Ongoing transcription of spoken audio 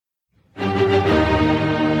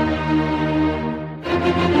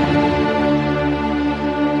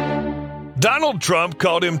Donald Trump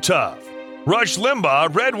called him tough. Rush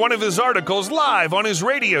Limbaugh read one of his articles live on his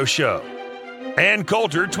radio show. Ann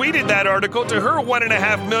Coulter tweeted that article to her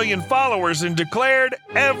 1.5 million followers and declared,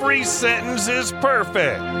 "Every sentence is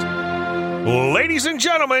perfect." Ladies and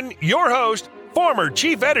gentlemen, your host, former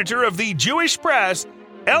chief editor of the Jewish Press,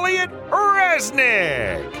 Elliot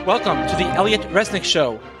Resnick. Welcome to the Elliot Resnick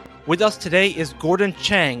Show. With us today is Gordon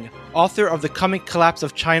Chang, author of The Coming Collapse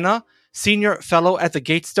of China, senior fellow at the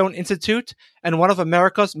Gatestone Institute, and one of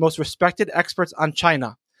America's most respected experts on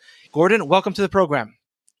China. Gordon, welcome to the program.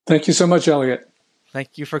 Thank you so much, Elliot.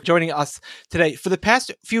 Thank you for joining us today. For the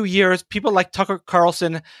past few years, people like Tucker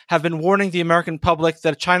Carlson have been warning the American public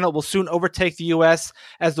that China will soon overtake the U.S.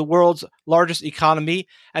 as the world's largest economy,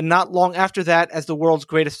 and not long after that as the world's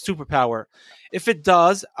greatest superpower. If it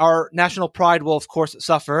does, our national pride will, of course,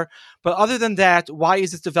 suffer. But other than that, why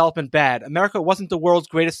is this development bad? America wasn't the world's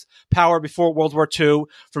greatest power before World War II.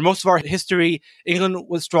 For most of our history, England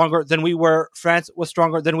was stronger than we were. France was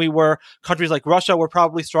stronger than we were. Countries like Russia were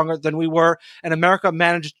probably stronger than we were. And America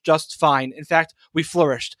managed just fine. In fact, we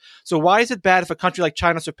flourished. So why is it bad if a country like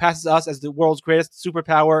China surpasses us as the world's greatest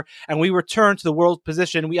superpower and we return to the world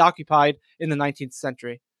position we occupied in the 19th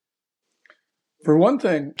century? For one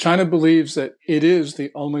thing, China believes that it is the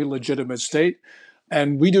only legitimate state,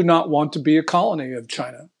 and we do not want to be a colony of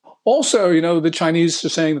China. Also, the Chinese are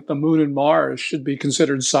saying that the moon and Mars should be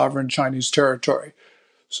considered sovereign Chinese territory.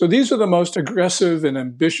 So these are the most aggressive and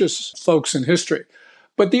ambitious folks in history.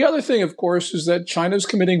 But the other thing, of course, is that China is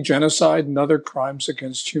committing genocide and other crimes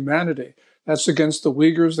against humanity. That's against the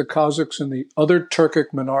Uyghurs, the Kazakhs, and the other Turkic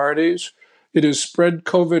minorities. It has spread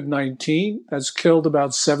COVID-19. That's killed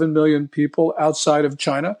about 7 million people outside of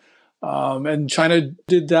China. And China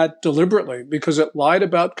did that deliberately because it lied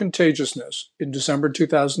about contagiousness in December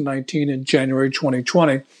 2019 and January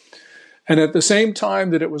 2020. And at the same time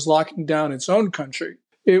that it was locking down its own country,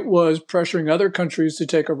 it was pressuring other countries to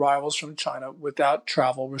take arrivals from China without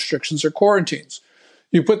travel restrictions or quarantines.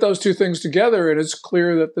 You put those two things together, and it's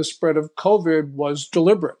clear that the spread of COVID was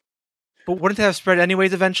deliberate. But wouldn't it have spread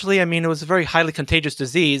anyways eventually? I mean, it was a very highly contagious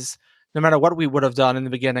disease, no matter what we would have done in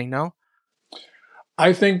the beginning, no?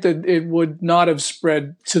 I think that it would not have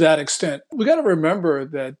spread to that extent. We got to remember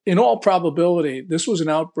that in all probability, this was an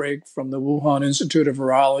outbreak from the Wuhan Institute of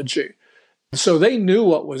Virology. So they knew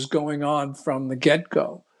what was going on from the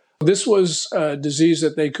get-go. This was a disease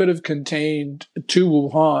that they could have contained to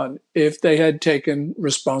Wuhan if they had taken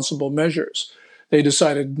responsible measures. They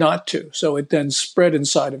decided not to. So it then spread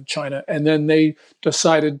inside of China, and then they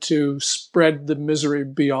decided to spread the misery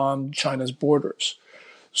beyond China's borders.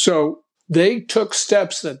 So they took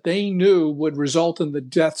steps that they knew would result in the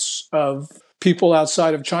deaths of people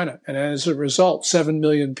outside of China. And as a result, 7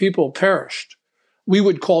 million people perished. We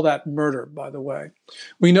would call that murder, by the way.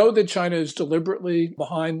 We know that China is deliberately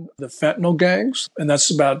behind the fentanyl gangs, and that's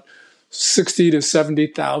about 60 to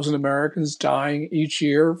 70,000 Americans dying each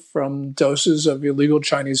year from doses of illegal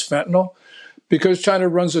Chinese fentanyl. Because China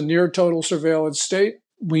runs a near total surveillance state,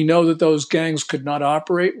 we know that those gangs could not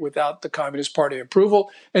operate without the Communist Party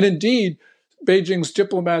approval. And indeed, Beijing's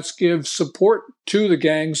diplomats give support to the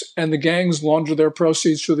gangs, and the gangs launder their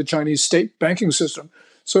proceeds through the Chinese state banking system.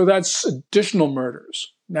 So that's additional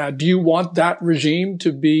murders. Now, do you want that regime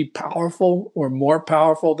to be powerful or more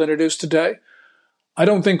powerful than it is today? I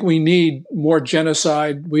don't think we need more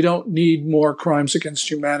genocide. We don't need more crimes against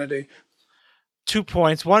humanity. 2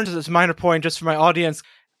 points. One is a minor point just for my audience.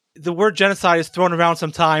 The word genocide is thrown around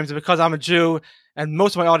sometimes, and because I'm a Jew and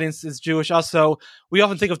most of my audience is Jewish also, we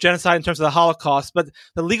often think of genocide in terms of the Holocaust, but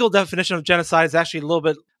the legal definition of genocide is actually a little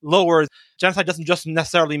bit lower. Genocide doesn't just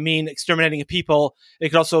necessarily mean exterminating a people. It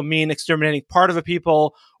could also mean exterminating part of a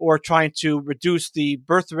people or trying to reduce the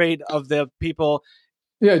birth rate of the people.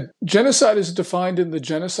 Yeah, genocide is defined in the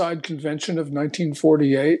Genocide Convention of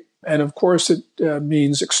 1948. And of course, it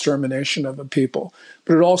means extermination of a people.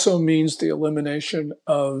 But it also means the elimination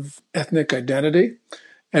of ethnic identity.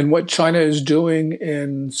 And what China is doing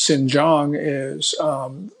in Xinjiang is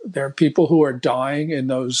there are people who are dying in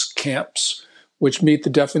those camps, which meet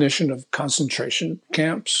the definition of concentration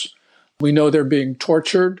camps. We know they're being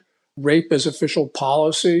tortured. Rape is official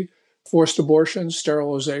policy. Forced abortion,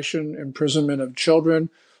 sterilization, imprisonment of children,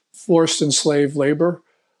 forced enslaved labor.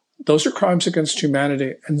 Those are crimes against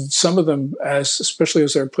humanity, and some of them, especially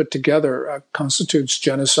as they're put together, constitutes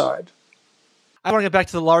genocide. I want to get back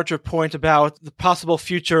to the larger point about the possible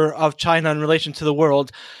future of China in relation to the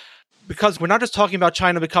world, because we're not just talking about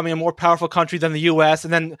China becoming a more powerful country than the U.S.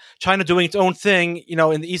 and then China doing its own thing,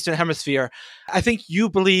 in the Eastern Hemisphere. I think you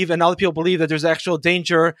believe, and other people believe, that there's actual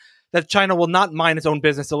danger that China will not mind its own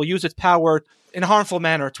business. It will use its power in a harmful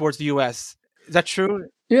manner towards the U.S. Is that true?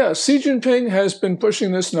 Yeah, Xi Jinping has been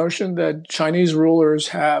pushing this notion that Chinese rulers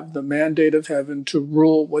have the mandate of heaven to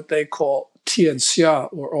rule what they call Tianxia,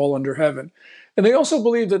 or all under heaven. And they also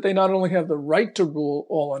believe that they not only have the right to rule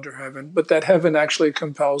all under heaven, but that heaven actually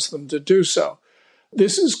compels them to do so.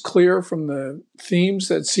 This is clear from the themes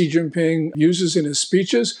that Xi Jinping uses in his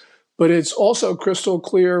speeches, but it's also crystal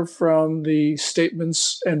clear from the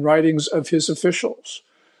statements and writings of his officials.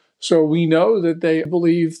 So we know that they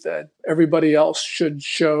believe that everybody else should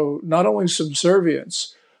show not only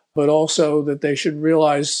subservience, but also that they should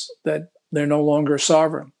realize that they're no longer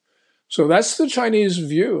sovereign. So that's the Chinese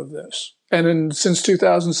view of this. And since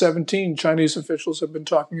 2017, Chinese officials have been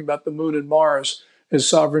talking about the moon and Mars as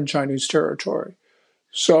sovereign Chinese territory.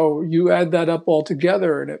 So you add that up all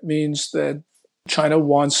together, and it means that China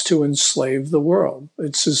wants to enslave the world.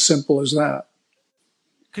 It's as simple as that.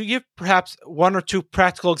 Could you give perhaps one or two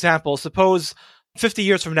practical examples? Suppose 50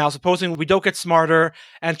 years from now, supposing we don't get smarter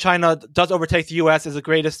and China does overtake the U.S. as the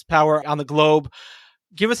greatest power on the globe.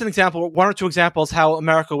 Give us an example, one or two examples how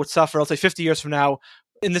America would suffer, let's say 50 years from now,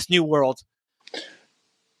 in this new world.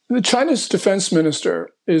 China's defense minister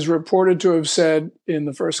is reported to have said in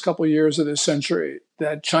the first couple of years of this century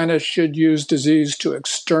that China should use disease to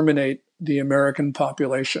exterminate the American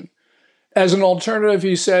population. As an alternative,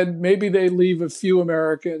 he said, maybe they leave a few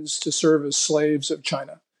Americans to serve as slaves of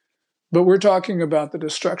China. But we're talking about the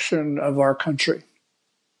destruction of our country.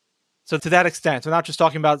 So to that extent, we're not just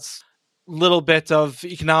talking about little bit of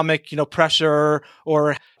economic, pressure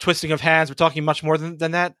or twisting of hands. We're talking much more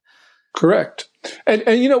than that. Correct. And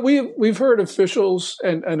we've heard officials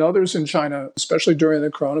and others in China, especially during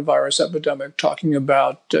the coronavirus epidemic, talking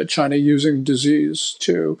about China using disease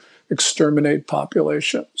to exterminate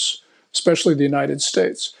populations, especially the United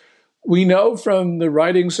States. We know from the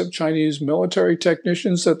writings of Chinese military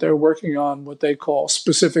technicians that they're working on what they call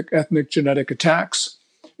specific ethnic genetic attacks.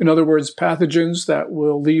 In other words, pathogens that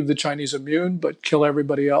will leave the Chinese immune but kill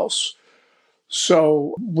everybody else.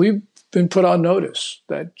 So we've been put on notice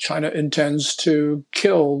that China intends to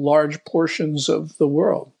kill large portions of the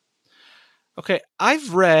world. Okay,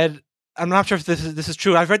 I've read, I'm not sure if this is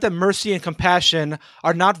true, I've read that mercy and compassion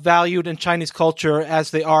are not valued in Chinese culture as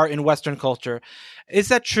they are in Western culture. Is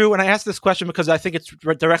that true? And I ask this question because I think it's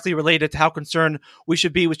directly related to how concerned we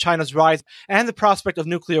should be with China's rise and the prospect of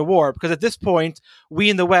nuclear war. Because at this point, we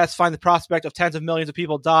in the West find the prospect of tens of millions of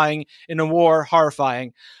people dying in a war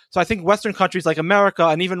horrifying. So I think Western countries like America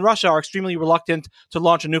and even Russia are extremely reluctant to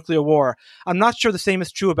launch a nuclear war. I'm not sure the same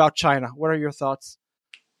is true about China. What are your thoughts?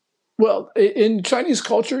 Well, in Chinese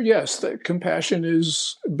culture, yes, that compassion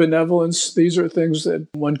is benevolence. These are things that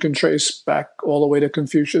one can trace back all the way to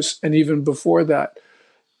Confucius and even before that.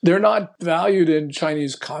 They're not valued in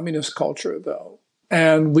Chinese communist culture, though.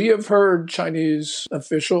 And we have heard Chinese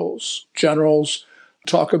officials, generals,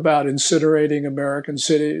 talk about incinerating American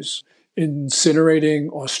cities, incinerating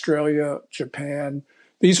Australia, Japan.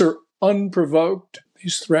 These are unprovoked,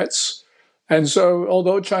 these threats. And so,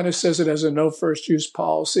 although China says it has a no first use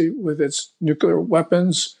policy with its nuclear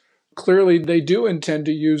weapons, clearly they do intend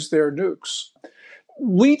to use their nukes.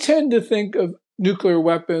 We tend to think of nuclear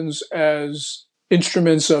weapons as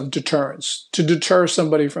instruments of deterrence, to deter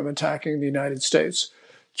somebody from attacking the United States.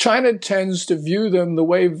 China tends to view them the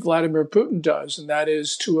way Vladimir Putin does, and that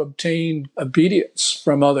is to obtain obedience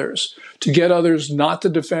from others, to get others not to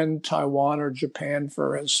defend Taiwan or Japan,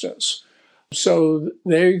 for instance. So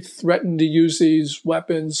they threaten to use these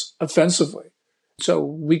weapons offensively. So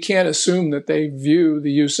we can't assume that they view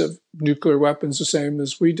the use of nuclear weapons the same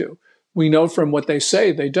as we do. We know from what they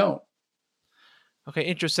say they don't. Okay,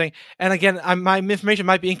 interesting. And again, my information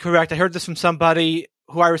might be incorrect. I heard this from somebody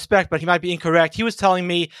who I respect, but he might be incorrect. He was telling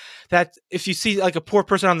me that if you see like a poor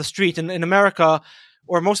person on the street in America,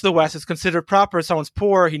 or most of the West, it's considered proper. If someone's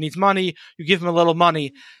poor, he needs money, you give him a little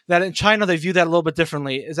money. That in China, they view that a little bit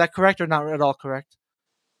differently. Is that correct or not at all correct?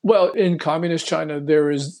 Well, in communist China, there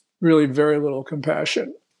is really very little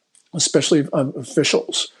compassion, especially of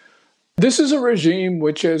officials. This is a regime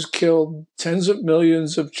which has killed tens of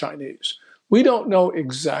millions of Chinese. We don't know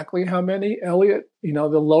exactly how many, Elliot. The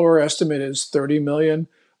lower estimate is 30 million,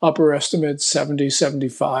 upper estimate 70,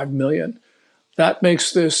 75 million. That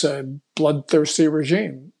makes this a bloodthirsty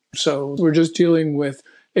regime. So we're just dealing with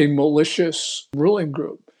a malicious ruling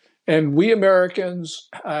group. And we Americans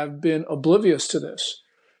have been oblivious to this.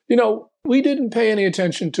 We didn't pay any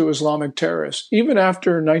attention to Islamic terrorists, even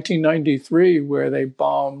after 1993, where they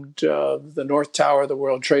bombed the North Tower of the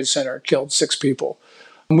World Trade Center, killed 6 people.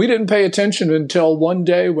 We didn't pay attention until one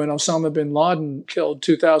day when Osama bin Laden killed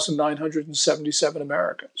 2,977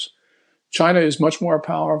 Americans. China is much more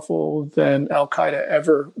powerful than al-Qaeda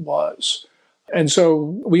ever was. And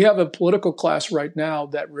so we have a political class right now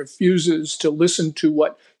that refuses to listen to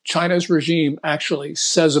what China's regime actually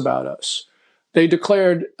says about us. They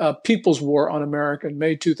declared a people's war on America in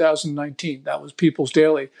May 2019. That was People's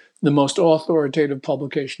Daily, the most authoritative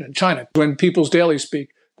publication in China. When People's Daily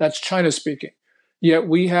speak, that's China speaking. Yet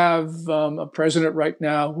we have a president right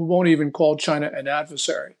now who won't even call China an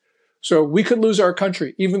adversary. So we could lose our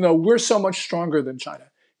country, even though we're so much stronger than China,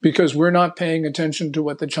 because we're not paying attention to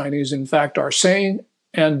what the Chinese, in fact, are saying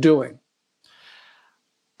and doing.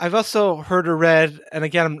 I've also heard or read, and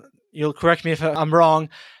again, you'll correct me if I'm wrong,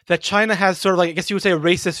 that China has sort of like, I guess you would say, a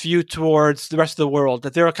racist view towards the rest of the world,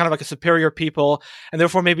 that they're kind of like a superior people, and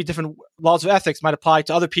therefore maybe different laws of ethics might apply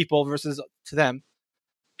to other people versus to them.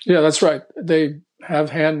 Yeah, that's right. They have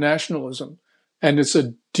Han nationalism, and it's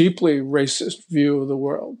a deeply racist view of the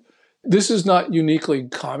world. This is not uniquely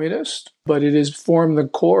communist, but it has formed the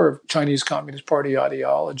core of Chinese Communist Party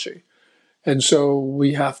ideology. And so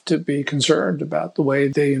we have to be concerned about the way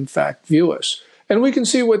they, in fact, view us. And we can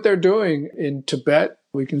see what they're doing in Tibet.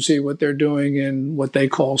 We can see what they're doing in what they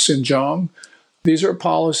call Xinjiang. These are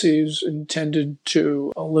policies intended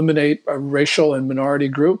to eliminate a racial and minority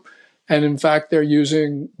group. And in fact, they're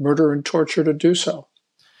using murder and torture to do so.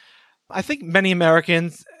 I think many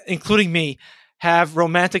Americans, including me, have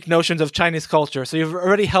romantic notions of Chinese culture. So you've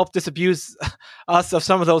already helped disabuse us of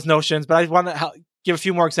some of those notions, but I want to give a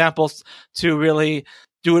few more examples to really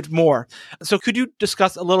do it more. So could you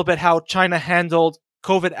discuss a little bit how China handled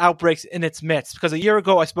COVID outbreaks in its midst? Because a year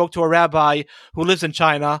ago, I spoke to a rabbi who lives in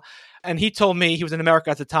China, and he told me, he was in America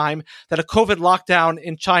at the time, that a COVID lockdown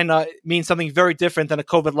in China means something very different than a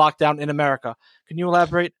COVID lockdown in America. Can you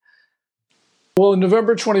elaborate? Well, on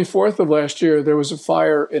November 24th of last year, there was a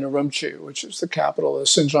fire in Urumqi, which is the capital of the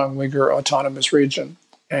Xinjiang Uyghur Autonomous Region.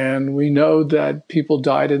 And we know that people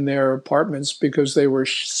died in their apartments because they were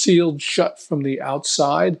sealed shut from the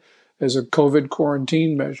outside as a COVID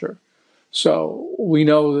quarantine measure. So we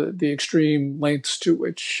know the extreme lengths to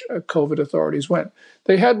which COVID authorities went.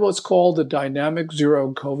 They had what's called the dynamic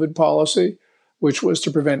zero COVID policy, which was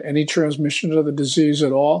to prevent any transmission of the disease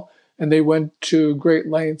at all. And they went to great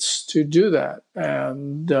lengths to do that.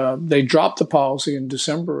 And they dropped the policy in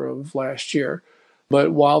December of last year.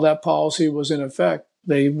 But while that policy was in effect,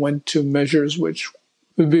 they went to measures which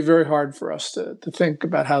would be very hard for us to think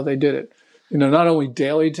about how they did it. You know, not only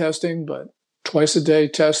daily testing, but twice a day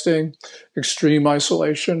testing, extreme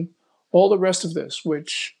isolation, all the rest of this,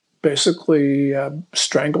 which basically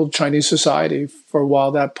strangled Chinese society for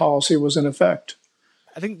while that policy was in effect.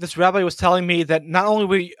 I think this rabbi was telling me that not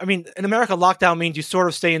only in America, lockdown means you sort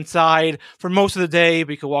of stay inside for most of the day,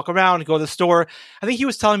 but you can walk around and go to the store. I think he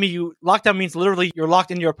was telling me lockdown means literally you're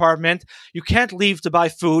locked in your apartment. You can't leave to buy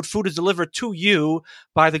food. Food is delivered to you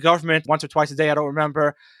by the government once or twice a day. I don't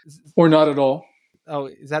remember. Or not at all. Oh,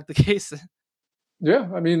 is that the case? Yeah,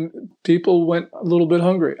 I mean, people went a little bit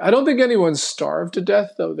hungry. I don't think anyone starved to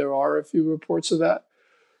death, though there are a few reports of that.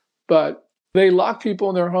 But they lock people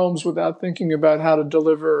in their homes without thinking about how to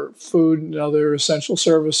deliver food and other essential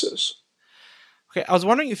services. Okay, I was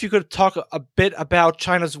wondering if you could talk a bit about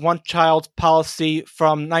China's one-child policy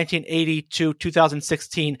from 1980 to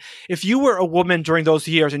 2016. If you were a woman during those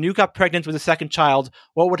years and you got pregnant with a second child,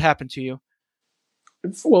 what would happen to you?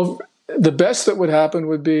 Well, the best that would happen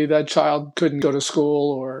would be that child couldn't go to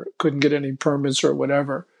school or couldn't get any permits or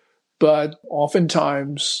whatever. But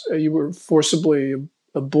oftentimes you were forcibly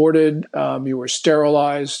aborted, you were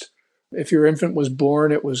sterilized. If your infant was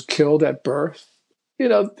born, it was killed at birth. You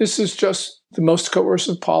know, this is just the most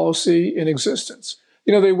coercive policy in existence.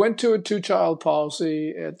 You know, they went to a two-child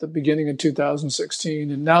policy at the beginning of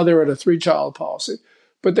 2016, and now they're at a three-child policy.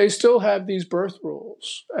 But they still have these birth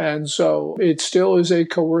rules. And so it still is a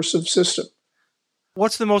coercive system.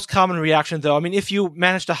 What's the most common reaction, though? I mean, if you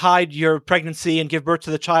manage to hide your pregnancy and give birth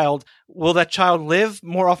to the child, will that child live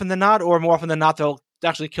more often than not, or more often than not, they'll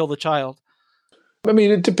actually kill the child? I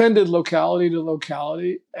mean, it depended locality to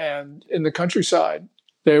locality. And in the countryside,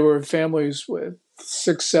 there were families with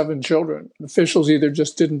 6, 7 children. Officials either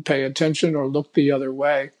just didn't pay attention or looked the other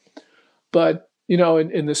way. But, you know,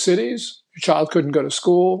 in the cities, your child couldn't go to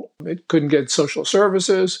school. It couldn't get social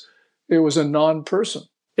services. It was a non-person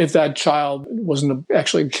if that child wasn't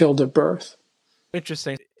actually killed at birth.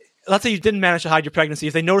 Interesting. Let's say you didn't manage to hide your pregnancy.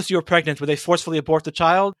 If they noticed you were pregnant, would they forcefully abort the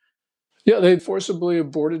child? Yeah, they forcibly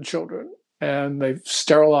aborted children, and they've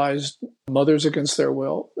sterilized mothers against their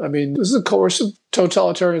will. I mean, this is a coercive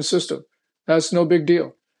totalitarian system. That's no big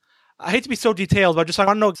deal. I hate to be so detailed, but I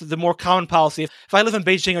want to know the more common policy. If I live in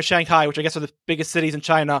Beijing or Shanghai, which I guess are the biggest cities in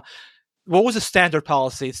China, what was the standard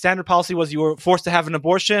policy? The standard policy was you were forced to have an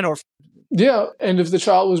abortion, or Yeah, and if the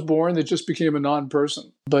child was born, they just became a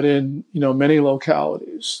non-person. But in many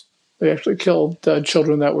localities, they actually killed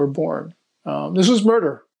children that were born. This was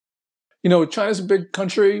murder. China's a big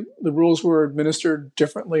country. The rules were administered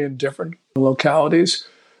differently in different localities.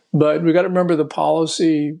 But we got to remember the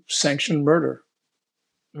policy sanctioned murder.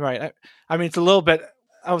 Right. I mean, it's a little bit,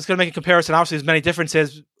 I was going to make a comparison. Obviously, there's many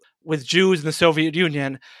differences with Jews in the Soviet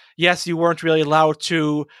Union. Yes, you weren't really allowed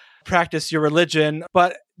to practice your religion,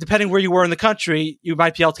 but depending where you were in the country, you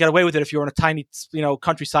might be able to get away with it if you were in a tiny,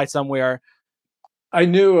 countryside somewhere. I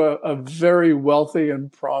knew a very wealthy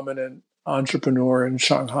and prominent entrepreneur in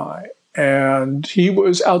Shanghai, and he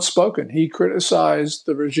was outspoken. He criticized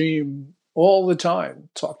the regime all the time,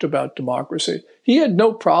 talked about democracy. He had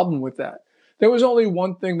no problem with that. There was only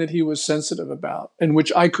one thing that he was sensitive about, and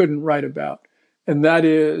which I couldn't write about, and that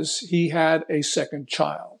is he had a second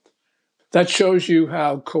child. That shows you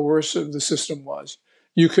how coercive the system was.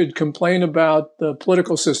 You could complain about the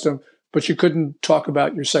political system, but you couldn't talk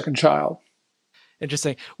about your second child.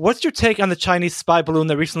 Interesting. What's your take on the Chinese spy balloon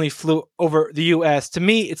that recently flew over the U.S.? To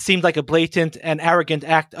me, it seemed like a blatant and arrogant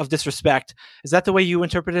act of disrespect. Is that the way you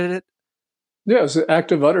interpreted it? Yeah, it's an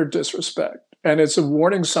act of utter disrespect. And it's a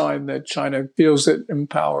warning sign that China feels it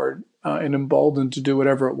empowered and emboldened to do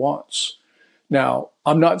whatever it wants. Now,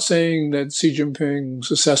 I'm not saying that Xi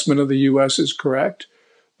Jinping's assessment of the U.S. is correct,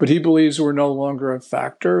 but he believes we're no longer a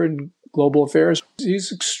factor in global affairs.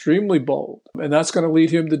 He's extremely bold, and that's going to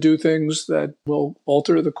lead him to do things that will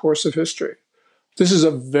alter the course of history. This is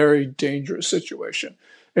a very dangerous situation.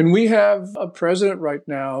 And we have a president right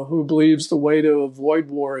now who believes the way to avoid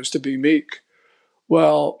war is to be meek.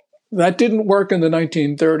 Well, that didn't work in the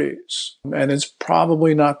 1930s, and it's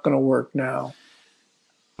probably not going to work now.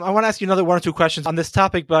 I want to ask you another one or two questions on this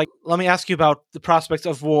topic, but let me ask you about the prospects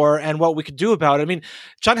of war and what we could do about it. I mean,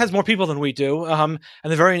 China has more people than we do, and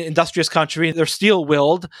they're a very industrious country. They're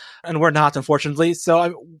steel-willed, and we're not, unfortunately.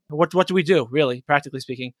 So what do we do, really, practically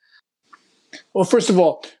speaking? Well, first of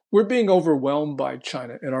all, we're being overwhelmed by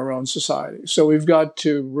China in our own society. So we've got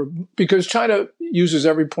to, because China uses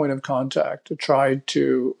every point of contact to try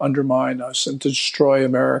to undermine us and to destroy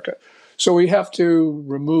America. So we have to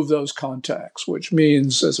remove those contacts, which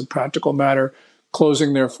means, as a practical matter,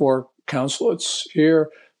 closing their 4 consulates here.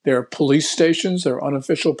 Their police stations, their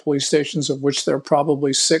unofficial police stations, of which there are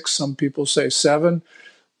probably 6. Some people say 7.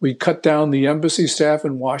 We cut down the embassy staff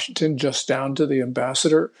in Washington just down to the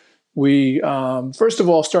ambassador. We, first of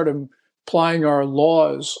all, started applying our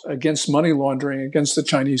laws against money laundering against the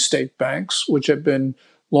Chinese state banks, which have been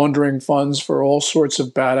laundering funds for all sorts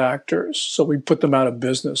of bad actors. So we put them out of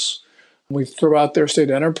business. We throw out their state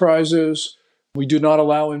enterprises. We do not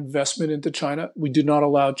allow investment into China. We do not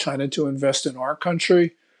allow China to invest in our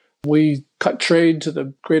country. We cut trade to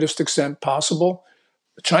the greatest extent possible.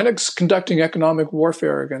 China's conducting economic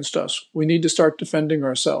warfare against us. We need to start defending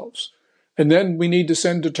ourselves. And then we need to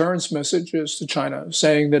send deterrence messages to China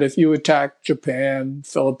saying that if you attack Japan,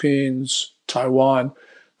 Philippines, Taiwan,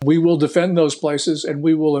 we will defend those places and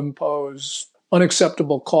we will impose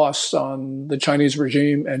unacceptable costs on the Chinese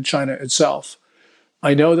regime and China itself.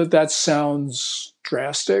 I know that sounds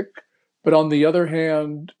drastic, but on the other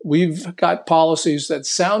hand, we've got policies that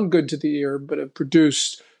sound good to the ear, but have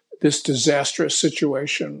produced this disastrous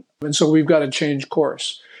situation. And so we've got to change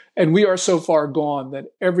course. And we are so far gone that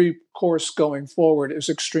every course going forward is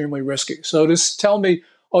extremely risky. So to tell me,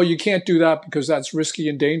 oh, you can't do that because that's risky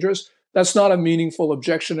and dangerous, that's not a meaningful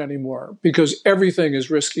objection anymore, because everything is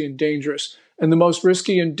risky and dangerous. And the most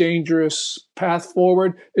risky and dangerous path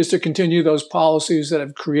forward is to continue those policies that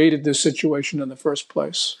have created this situation in the first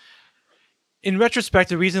place. In retrospect,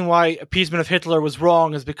 the reason why appeasement of Hitler was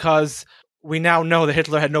wrong is because we now know that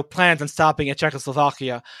Hitler had no plans on stopping at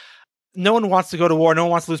Czechoslovakia. No one wants to go to war. No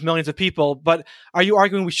one wants to lose millions of people. But are you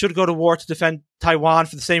arguing we should go to war to defend Taiwan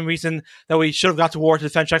for the same reason that we should have gone to war to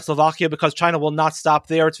defend Czechoslovakia, because China will not stop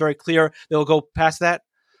there? It's very clear they'll go past that.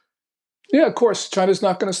 Yeah, of course. China's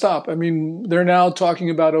not going to stop. I mean, they're now talking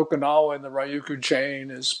about Okinawa and the Ryukyu chain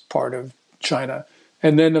as part of China.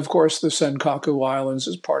 And then, of course, the Senkaku Islands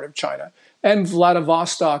as part of China. And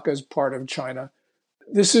Vladivostok as part of China.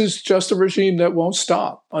 This is just a regime that won't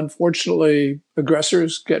stop. Unfortunately,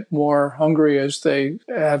 aggressors get more hungry as they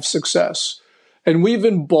have success. And we've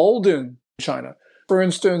emboldened China. For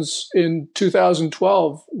instance, in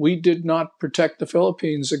 2012, we did not protect the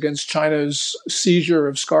Philippines against China's seizure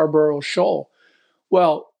of Scarborough Shoal.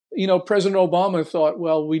 Well, President Obama thought,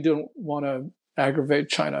 well, we don't want to aggravate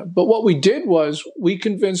China. But what we did was we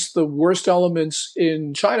convinced the worst elements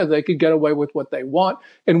in China they could get away with what they want.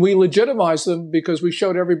 And we legitimized them because we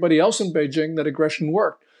showed everybody else in Beijing that aggression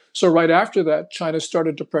worked. So right after that, China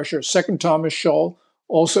started to pressure Second Thomas Shoal,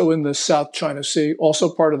 also in the South China Sea,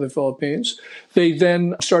 also part of the Philippines. They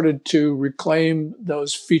then started to reclaim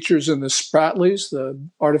those features in the Spratlys, the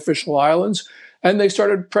artificial islands, and they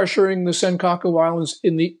started pressuring the Senkaku Islands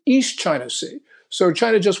in the East China Sea. So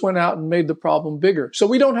China just went out and made the problem bigger. So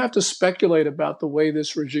we don't have to speculate about the way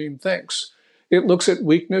this regime thinks. It looks at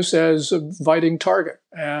weakness as a inviting target.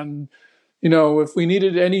 And, if we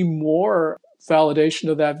needed any more validation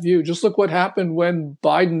of that view, just look what happened when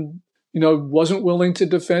Biden, wasn't willing to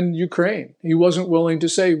defend Ukraine. He wasn't willing to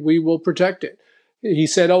say, we will protect it. He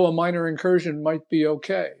said, a minor incursion might be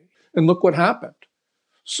okay. And look what happened.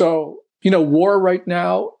 So, war right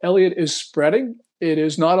now, Elliot, is spreading. It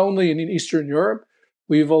is not only in Eastern Europe.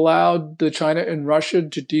 We've allowed the China and Russia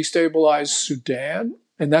to destabilize Sudan,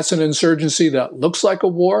 and that's an insurgency that looks like a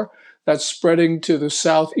war. That's spreading to the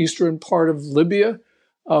southeastern part of Libya.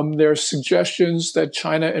 There are suggestions that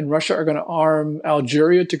China and Russia are going to arm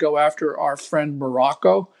Algeria to go after our friend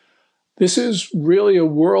Morocco. This is really a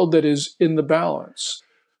world that is in the balance.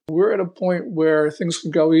 We're at a point where things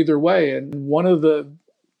can go either way, and one of the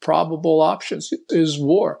probable options is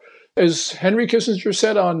war. As Henry Kissinger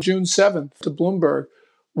said on June 7th to Bloomberg,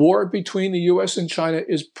 war between the U.S. and China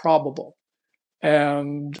is probable.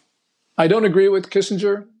 And I don't agree with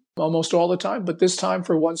Kissinger almost all the time, but this time,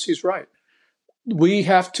 for once, he's right. We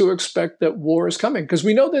have to expect that war is coming because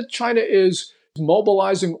we know that China is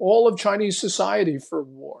mobilizing all of Chinese society for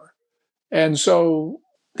war. And so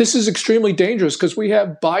this is extremely dangerous because we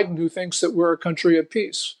have Biden who thinks that we're a country at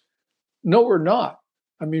peace. No, we're not.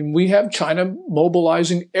 I mean, we have China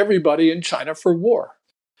mobilizing everybody in China for war.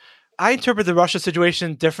 I interpret the Russia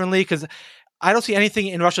situation differently because I don't see anything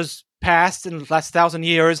in Russia's past in the last 1,000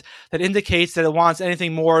 years that indicates that it wants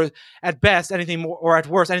anything more, at best, anything more, or at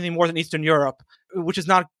worst, anything more than Eastern Europe, which is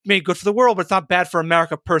not maybe good for the world, but it's not bad for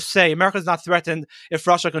America per se. America is not threatened if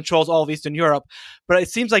Russia controls all of Eastern Europe. But it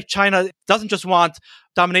seems like China doesn't just want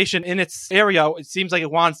domination in its area. It seems like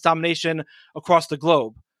it wants domination across the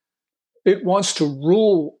globe. It wants to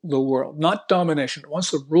rule the world, not domination. It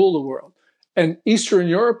wants to rule the world. And Eastern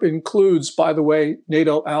Europe includes, by the way,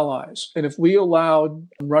 NATO allies. And if we allowed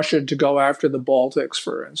Russia to go after the Baltics,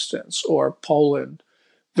 for instance, or Poland,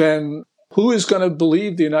 then who is going to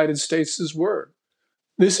believe the United States' word?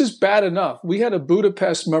 This is bad enough. We had a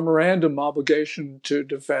Budapest memorandum obligation to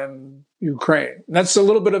defend Ukraine. And that's a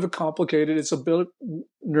little bit of a complicated, it's a bit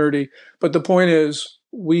nerdy, but the point is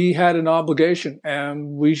we had an obligation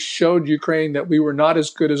and we showed Ukraine that we were not as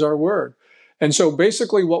good as our word. And so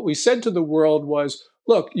basically what we said to the world was,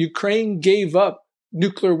 look, Ukraine gave up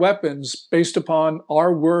nuclear weapons based upon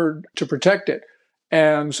our word to protect it.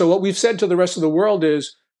 And so what we've said to the rest of the world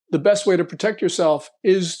is the best way to protect yourself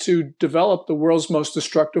is to develop the world's most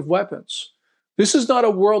destructive weapons. This is not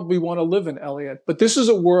a world we want to live in, Elliot, but this is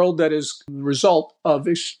a world that is the result of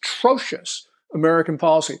atrocious American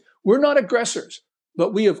policy. We're not aggressors,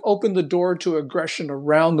 but we have opened the door to aggression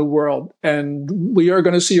around the world, and we are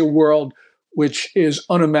going to see a world which is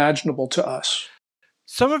unimaginable to us.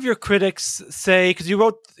 Some of your critics say, because you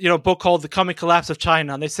wrote a book called The Coming Collapse of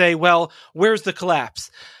China, and they say, well, where's the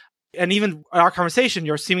collapse? And even in our conversation,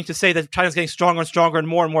 you're seeming to say that China's getting stronger and stronger and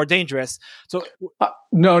more dangerous. So,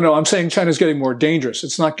 No, I'm saying China's getting more dangerous.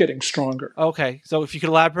 It's not getting stronger. Okay, so if you could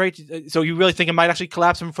elaborate, so you really think it might actually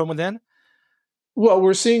collapse from within? Well,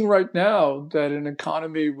 we're seeing right now that an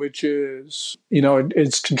economy which is,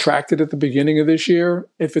 it's contracted at the beginning of this year.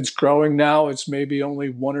 If it's growing now, it's maybe only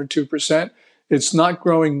 1 or 2%. It's not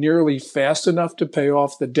growing nearly fast enough to pay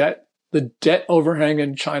off the debt. The debt overhang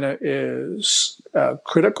in China is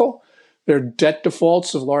critical. There are debt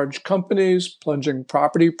defaults of large companies, plunging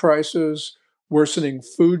property prices, worsening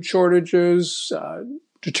food shortages,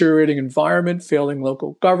 deteriorating environment, failing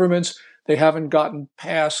local governments. They haven't gotten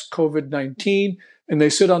past COVID-19, and they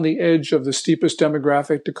sit on the edge of the steepest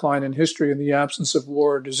demographic decline in history in the absence of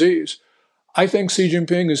war or disease. I think Xi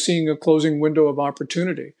Jinping is seeing a closing window of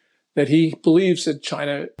opportunity, that he believes that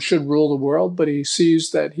China should rule the world, but he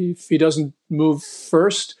sees that if he doesn't move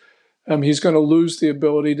first, he's going to lose the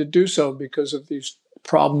ability to do so because of these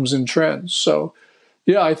problems and trends. So,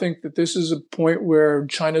 yeah, I think that this is a point where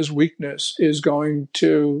China's weakness is going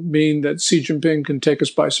to mean that Xi Jinping can take us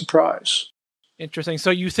by surprise. Interesting. So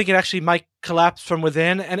you think it actually might collapse from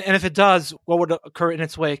within? And if it does, what would occur in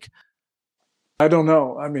its wake? I don't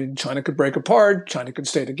know. I mean, China could break apart. China could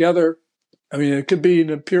stay together. I mean, it could be in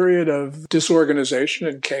a period of disorganization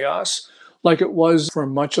and chaos like it was for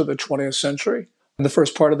much of the 20th century, in the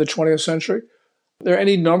first part of the 20th century. There are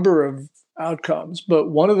any number of outcomes, but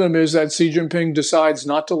one of them is that Xi Jinping decides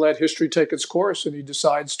not to let history take its course and he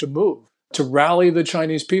decides to move. to rally the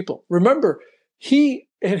Chinese people. Remember, he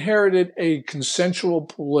inherited a consensual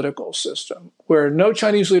political system where no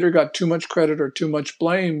Chinese leader got too much credit or too much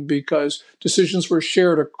blame because decisions were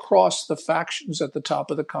shared across the factions at the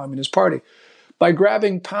top of the Communist Party. By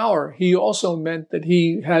grabbing power, he also meant that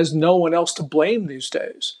he has no one else to blame these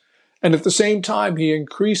days. And at the same time, he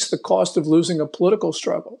increased the cost of losing a political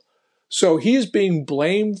struggle. So he is being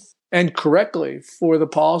blamed, and correctly, for the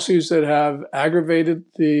policies that have aggravated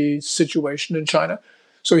the situation in China.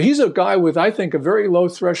 So he's a guy with, I think, a very low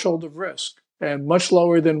threshold of risk, and much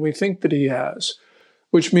lower than we think that he has,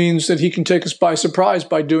 which means that he can take us by surprise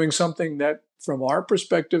by doing something that, from our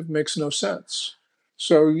perspective, makes no sense.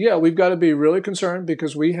 So, yeah, we've got to be really concerned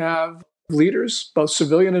because we have leaders, both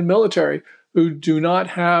civilian and military, who do not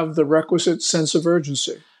have the requisite sense of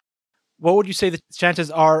urgency. What would you say the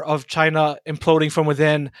chances are of China imploding from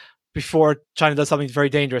within before China does something very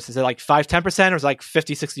dangerous? Is it like 5-10% or is it like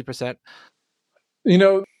 50-60%? You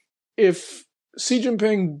know, if Xi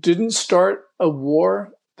Jinping didn't start a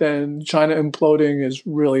war, then China imploding is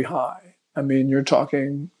really high. I mean, you're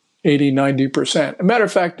talking 80-90%. As a matter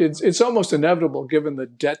of fact, it's almost inevitable given the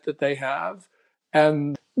debt that they have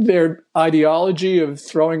and their ideology of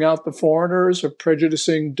throwing out the foreigners or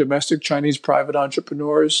prejudicing domestic Chinese private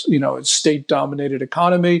entrepreneurs, a state-dominated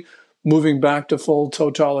economy, moving back to full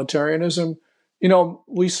totalitarianism.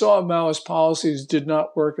 We saw Maoist policies did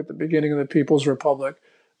not work at the beginning of the People's Republic.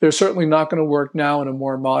 They're certainly not going to work now in a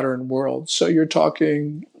more modern world. So you're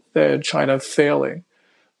talking China failing.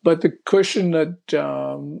 But the question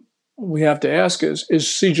that we have to ask is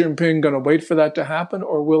Xi Jinping going to wait for that to happen,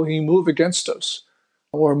 or will he move against us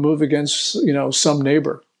or move against, some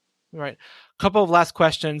neighbor? Right. Couple of last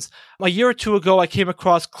questions. A year or two ago, I came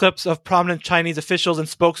across clips of prominent Chinese officials and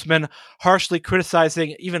spokesmen harshly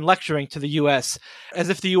criticizing, even lecturing to the U.S., as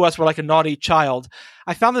if the U.S. were like a naughty child.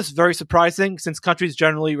 I found this very surprising since countries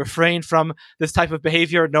generally refrain from this type of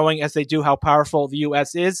behavior, knowing as they do how powerful the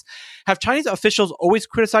U.S. is. Have Chinese officials always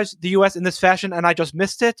criticized the U.S. in this fashion and I just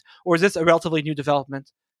missed it? Or is this a relatively new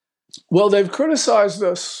development? Well, they've criticized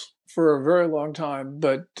us for a very long time,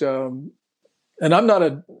 but and I'm not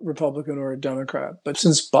a Republican or a Democrat, but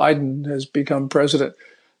since Biden has become president,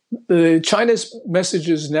 China's message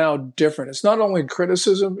is now different. It's not only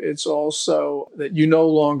criticism, it's also that you no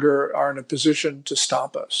longer are in a position to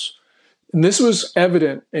stop us. And this was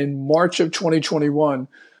evident in March of 2021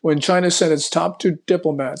 when China sent its top two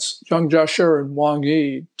diplomats, Zhang Jiashi and Wang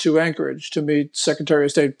Yi, to Anchorage to meet Secretary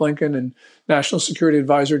of State Blinken and National Security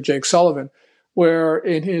Advisor Jake Sullivan, where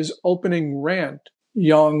in his opening rant,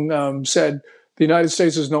 Yang said, the United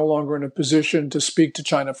States is no longer in a position to speak to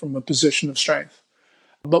China from a position of strength.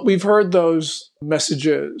 But we've heard those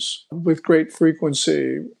messages with great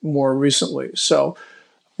frequency more recently. So,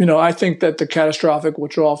 I think that the catastrophic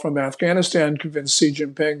withdrawal from Afghanistan convinced Xi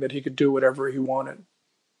Jinping that he could do whatever he wanted.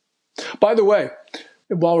 By the way,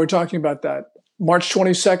 while we're talking about that, March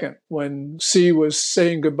 22nd, when Xi was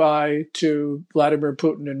saying goodbye to Vladimir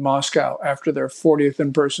Putin in Moscow after their 40th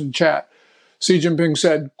in-person chat, Xi Jinping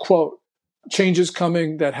said, quote, "Change is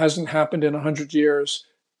coming that hasn't happened in 100 years,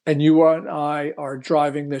 and you and I are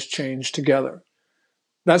driving this change together."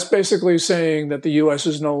 That's basically saying that the U.S.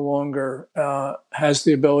 is no longer has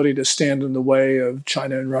the ability to stand in the way of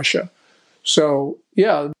China and Russia. So,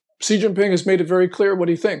 yeah, Xi Jinping has made it very clear what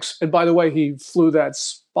he thinks. And by the way, he flew that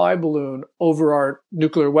spy balloon over our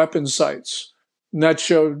nuclear weapons sites. And that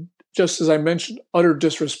showed, just as I mentioned, utter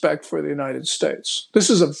disrespect for the United States. This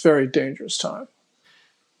is a very dangerous time.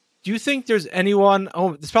 Do you think there's anyone,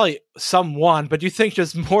 there's probably someone, but do you think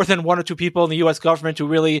there's more than one or two people in the U.S. government who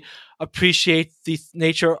really appreciate the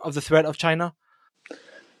nature of the threat of China?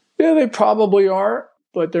 Yeah, they probably are,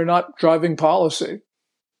 but they're not driving policy.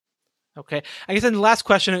 Okay. I guess then the last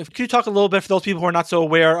question, could you talk a little bit for those people who are not so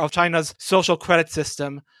aware of China's social credit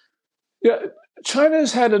system? Yeah,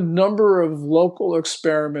 China's had a number of local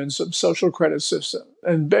experiments of social credit system.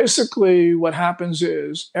 And basically what happens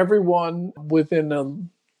is everyone within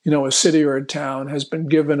a city or a town has been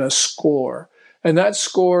given a score. And that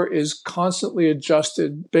score is constantly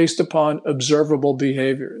adjusted based upon observable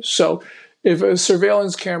behaviors. So if a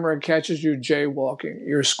surveillance camera catches you jaywalking,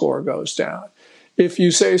 your score goes down. If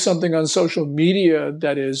you say something on social media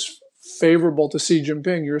that is favorable to Xi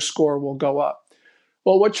Jinping, your score will go up.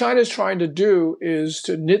 Well, what China is trying to do is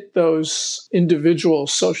to knit those individual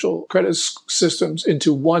social credit systems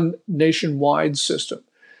into one nationwide system.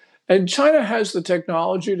 And China has the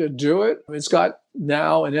technology to do it. It's got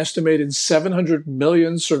now an estimated 700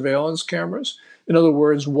 million surveillance cameras. In other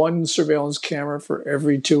words, one surveillance camera for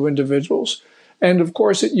every two individuals. And of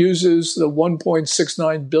course, it uses the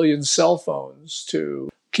 1.69 billion cell phones to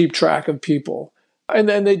keep track of people. And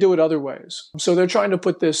then they do it other ways. So they're trying to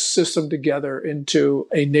put this system together into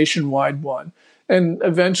a nationwide one. And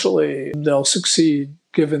eventually they'll succeed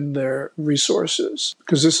given their resources,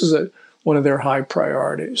 because this is one of their high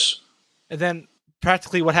priorities. And then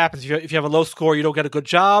practically what happens if you have a low score, you don't get a good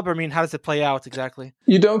job? I mean, how does it play out exactly?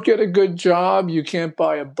 You don't get a good job. You can't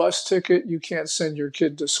buy a bus ticket. You can't send your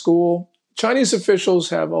kid to school. Chinese officials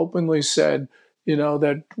have openly said,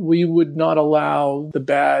 that we would not allow the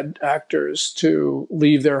bad actors to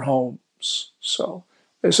leave their homes. So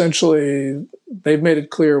essentially, they've made it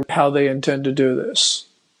clear how they intend to do this.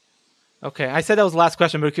 Okay. I said that was the last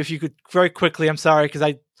question, but if you could very quickly, I'm sorry, because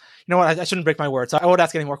I shouldn't break my word, so I won't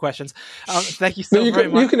ask any more questions. Thank you very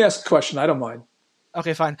much. You can ask a question. I don't mind.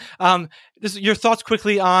 Okay, fine. Your thoughts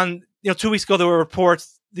quickly on, 2 weeks ago, there were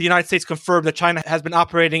reports the United States confirmed that China has been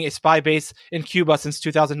operating a spy base in Cuba since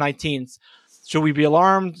 2019. Should we be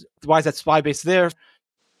alarmed? Why is that spy base there?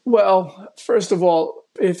 Well, first of all,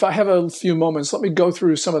 if I have a few moments, let me go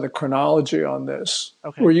through some of the chronology on this.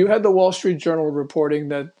 Okay. Where you had the Wall Street Journal reporting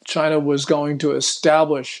that China was going to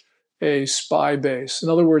establish a spy base. In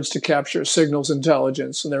other words, to capture signals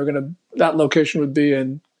intelligence. And that location would be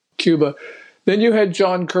in Cuba. Then you had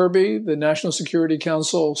John Kirby, the National Security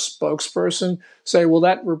Council spokesperson, say, well,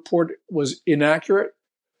 that report was inaccurate.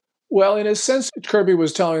 Well, in a sense, Kirby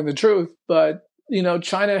was telling the truth, but,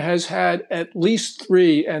 China has had at least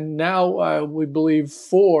 3, and now we believe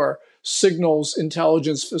 4 signals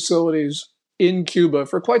intelligence facilities in Cuba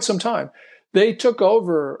for quite some time. They took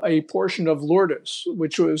over a portion of Lourdes,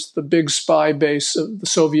 which was the big spy base of the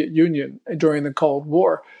Soviet Union during the Cold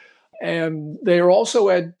War. And they are also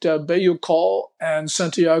at Bayucol and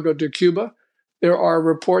Santiago de Cuba. There are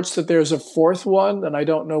reports that there's a 4th one, and I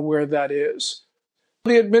don't know where that is.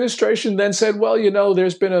 The administration then said, well,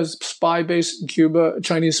 there's been a spy base in Cuba, a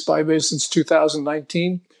Chinese spy base since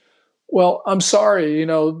 2019. Well, I'm sorry,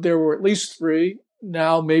 there were at least 3,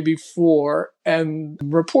 now maybe 4. And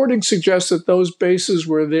reporting suggests that those bases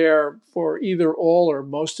were there for either all or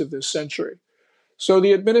most of this century. So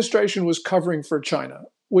the administration was covering for China,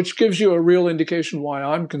 which gives you a real indication why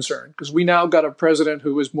I'm concerned, because we now got a president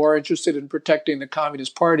who is more interested in protecting the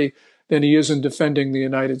Communist Party than he is in defending the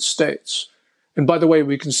United States. And by the way,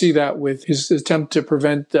 we can see that with his attempt to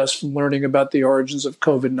prevent us from learning about the origins of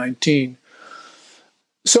COVID-19.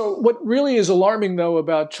 So what really is alarming, though,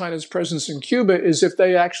 about China's presence in Cuba is if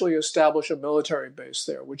they actually establish a military base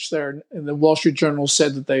there, which they're, in the Wall Street Journal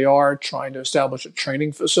said that they are trying to establish a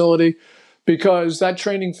training facility, because that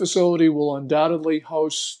training facility will undoubtedly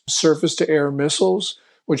host surface-to-air missiles,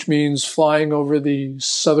 which means flying over the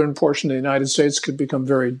southern portion of the United States could become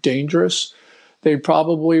very dangerous. They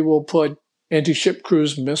probably will put anti-ship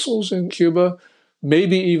cruise missiles in Cuba,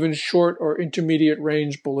 maybe even short or intermediate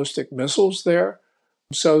range ballistic missiles there.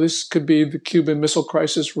 So this could be the Cuban Missile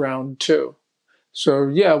Crisis round 2. So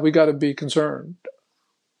yeah, we got to be concerned.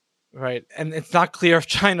 Right. And it's not clear if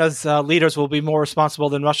China's leaders will be more responsible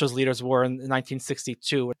than Russia's leaders were in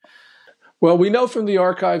 1962. Well, we know from the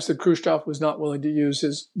archives that Khrushchev was not willing to use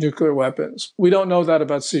his nuclear weapons. We don't know that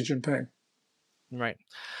about Xi Jinping. Right.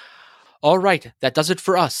 All right, that does it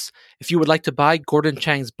for us. If you would like to buy Gordon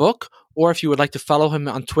Chang's book, or if you would like to follow him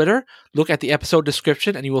on Twitter, look at the episode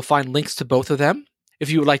description and you will find links to both of them.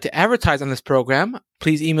 If you would like to advertise on this program,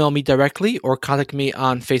 please email me directly or contact me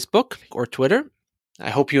on Facebook or Twitter.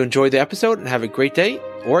 I hope you enjoyed the episode and have a great day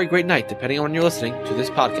or a great night, depending on when you're listening to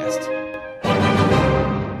this podcast.